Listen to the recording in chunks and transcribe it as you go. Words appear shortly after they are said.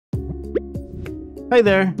Hi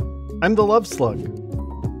there, I'm the Love Slug.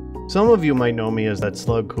 Some of you might know me as that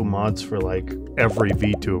slug who mods for like every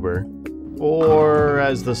VTuber, or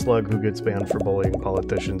as the slug who gets banned for bullying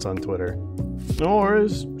politicians on Twitter, or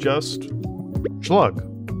as just Slug.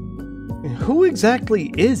 Who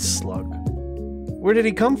exactly is Slug? Where did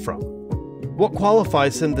he come from? What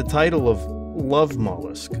qualifies him the title of Love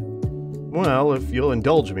Mollusk? Well, if you'll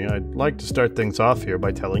indulge me, I'd like to start things off here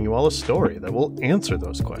by telling you all a story that will answer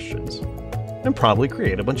those questions, and probably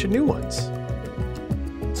create a bunch of new ones.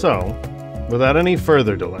 So, without any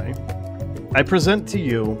further delay, I present to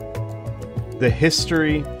you the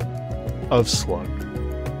History of Slug.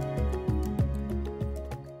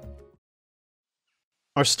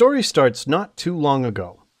 Our story starts not too long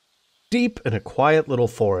ago, deep in a quiet little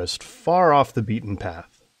forest far off the beaten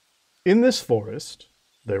path. In this forest,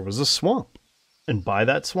 there was a swamp, and by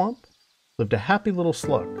that swamp lived a happy little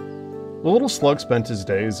slug. The little slug spent his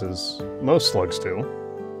days as most slugs do,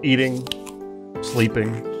 eating,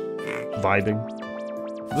 sleeping,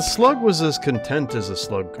 vibing. The slug was as content as a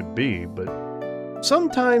slug could be, but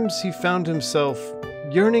sometimes he found himself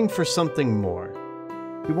yearning for something more.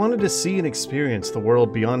 He wanted to see and experience the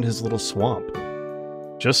world beyond his little swamp.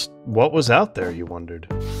 Just what was out there, he wondered.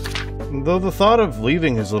 Though the thought of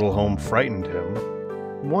leaving his little home frightened him,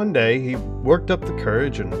 one day he worked up the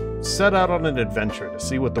courage and set out on an adventure to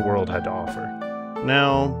see what the world had to offer.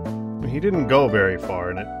 Now, he didn't go very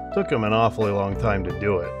far, and it took him an awfully long time to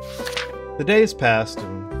do it. The days passed,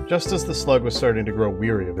 and just as the slug was starting to grow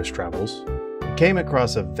weary of his travels, he came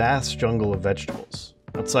across a vast jungle of vegetables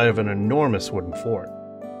outside of an enormous wooden fort.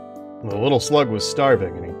 The little slug was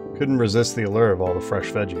starving, and he couldn't resist the allure of all the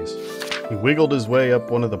fresh veggies. He wiggled his way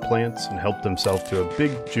up one of the plants and helped himself to a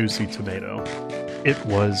big, juicy tomato. It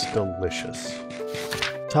was delicious.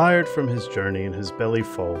 Tired from his journey and his belly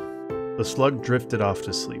full, the slug drifted off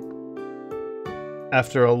to sleep.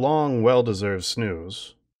 After a long, well-deserved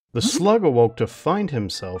snooze, the slug awoke to find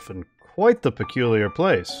himself in quite the peculiar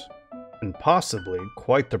place, and possibly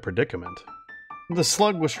quite the predicament. The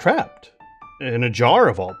slug was trapped, in a jar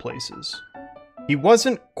of all places. He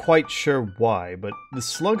wasn't quite sure why, but the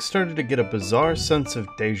slug started to get a bizarre sense of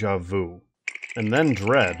déjà vu, and then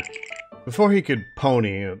dread. Before he could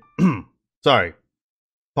ponder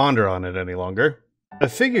on it any longer, a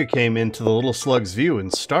figure came into the little slug's view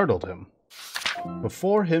and startled him.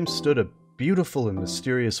 Before him stood a beautiful and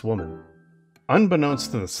mysterious woman.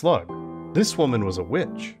 Unbeknownst to the slug, this woman was a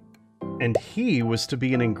witch, and he was to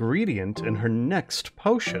be an ingredient in her next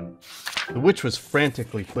potion. The witch was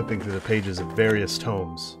frantically flipping through the pages of various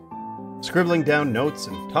tomes, scribbling down notes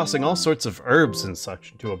and tossing all sorts of herbs and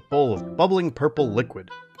such into a bowl of bubbling purple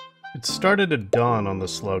liquid. It started to dawn on the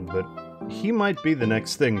slug that he might be the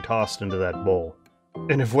next thing tossed into that bowl.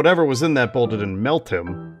 And if whatever was in that bowl didn't melt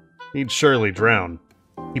him, he'd surely drown.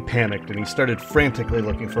 He panicked and he started frantically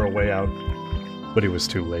looking for a way out, but he was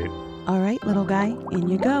too late. All right, little guy, in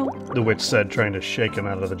you go, the witch said, trying to shake him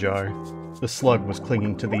out of the jar. The slug was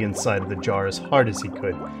clinging to the inside of the jar as hard as he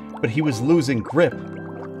could, but he was losing grip.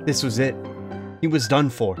 This was it. He was done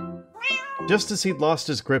for. Just as he'd lost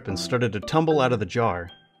his grip and started to tumble out of the jar,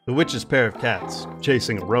 the witch's pair of cats,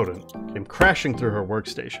 chasing a rodent, came crashing through her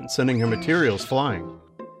workstation, sending her materials flying.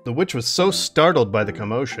 The witch was so startled by the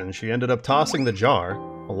commotion, she ended up tossing the jar,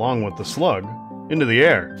 along with the slug, into the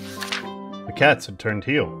air. The cats had turned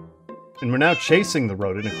heel, and were now chasing the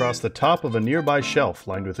rodent across the top of a nearby shelf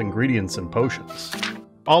lined with ingredients and potions,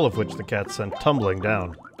 all of which the cats sent tumbling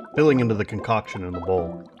down, spilling into the concoction in the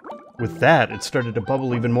bowl. With that, it started to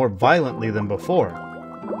bubble even more violently than before.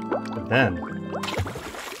 And then,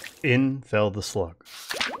 in fell the slug.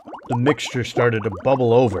 The mixture started to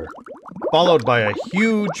bubble over, followed by a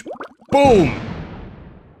huge boom!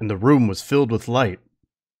 And the room was filled with light.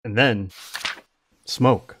 And then,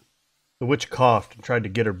 smoke. The witch coughed and tried to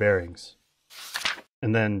get her bearings.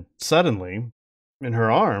 And then, suddenly, in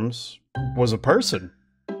her arms was a person.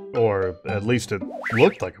 Or at least it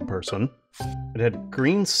looked like a person. It had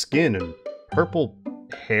green skin and purple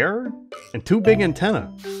hair and two big antennae.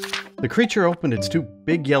 The creature opened its two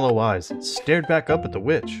big yellow eyes and stared back up at the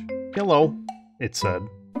witch. "Hello," it said.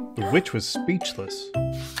 The witch was speechless.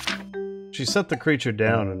 She set the creature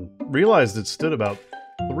down and realized it stood about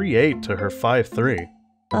 3'8" to her 5'3".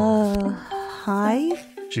 Hi?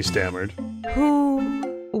 She stammered.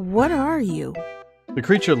 What are you? The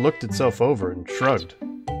creature looked itself over and shrugged.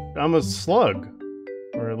 "I'm a slug.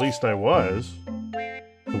 Or at least I was."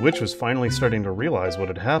 The witch was finally starting to realize what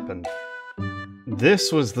had happened.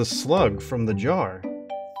 This was the slug from the jar,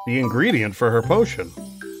 the ingredient for her potion.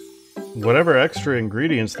 Whatever extra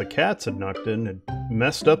ingredients the cats had knocked in had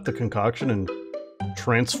messed up the concoction and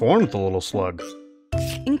transformed the little slug.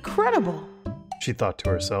 Incredible! She thought to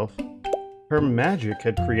herself. Her magic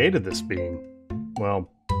had created this being. Well,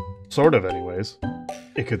 sort of anyways.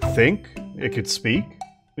 It could think, it could speak,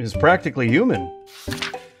 it was practically human.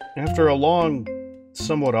 After a long,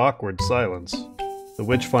 somewhat awkward silence, the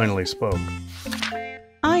witch finally spoke.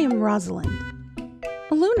 I am Rosalind,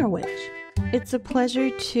 a lunar witch. It's a pleasure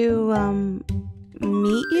to,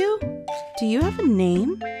 meet you? Do you have a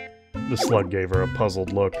name? The slug gave her a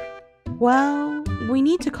puzzled look. Well, we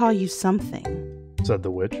need to call you something, said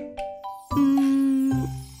the witch.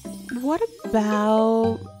 What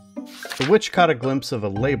about... The witch caught a glimpse of a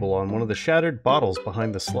label on one of the shattered bottles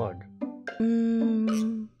behind the slug.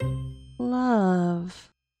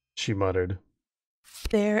 Love, she muttered.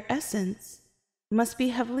 Their essence must be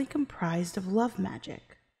heavily comprised of love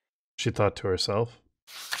magic, she thought to herself.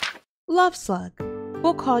 Love Slug.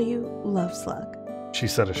 We'll call you Love Slug, she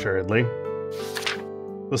said assuredly.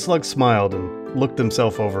 The slug smiled and looked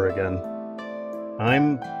himself over again.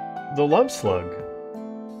 I'm the Love Slug.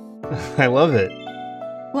 I love it.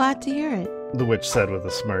 Glad to hear it, the witch said with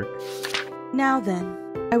a smirk. Now then,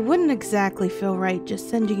 I wouldn't exactly feel right just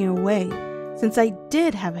sending you away, since I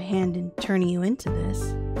did have a hand in turning you into this.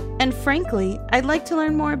 And frankly, I'd like to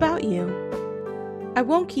learn more about you. I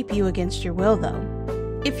won't keep you against your will,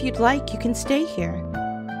 though. If you'd like, you can stay here,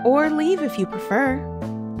 or leave if you prefer.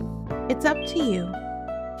 It's up to you.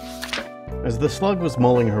 As the slug was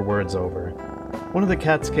mulling her words over, one of the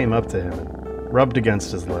cats came up to him and rubbed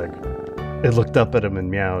against his leg. It looked up at him and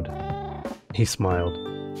meowed. He smiled.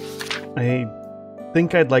 I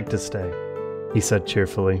think I'd like to stay, he said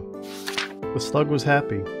cheerfully. The slug was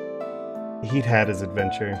happy. He'd had his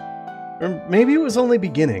adventure. Or maybe it was only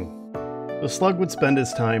beginning. The slug would spend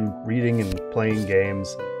his time reading and playing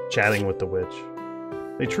games, chatting with the witch.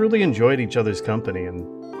 They truly enjoyed each other's company,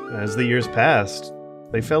 and as the years passed,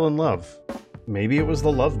 they fell in love. Maybe it was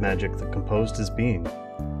the love magic that composed his being.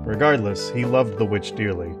 Regardless, he loved the witch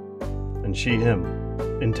dearly, and she him.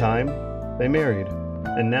 In time, they married,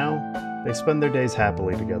 and now they spend their days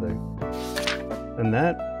happily together. And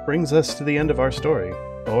that brings us to the end of our story,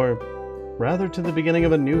 or rather to the beginning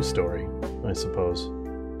of a new story, I suppose.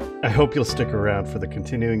 I hope you'll stick around for the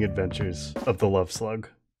continuing adventures of the Love Slug.